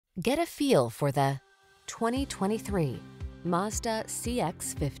Get a feel for the 2023 Mazda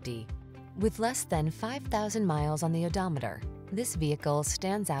CX-50. With less than 5,000 miles on the odometer, this vehicle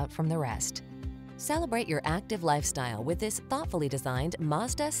stands out from the rest. Celebrate your active lifestyle with this thoughtfully designed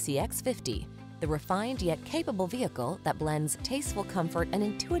Mazda CX-50, the refined yet capable vehicle that blends tasteful comfort and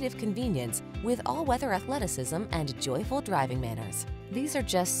intuitive convenience with all-weather athleticism and joyful driving manners. These are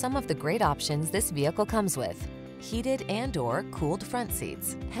just some of the great options this vehicle comes with: heated and/or cooled front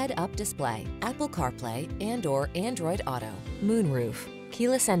seats, head-up display, Apple CarPlay and/or Android Auto, moonroof,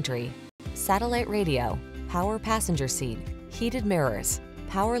 keyless entry, satellite radio, power passenger seat, heated mirrors,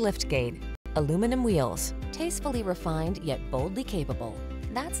 power liftgate, aluminum wheels, tastefully refined yet boldly capable.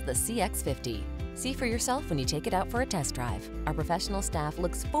 That's the CX-50. See for yourself when you take it out for a test drive. Our professional staff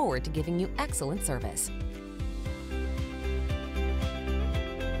looks forward to giving you excellent service.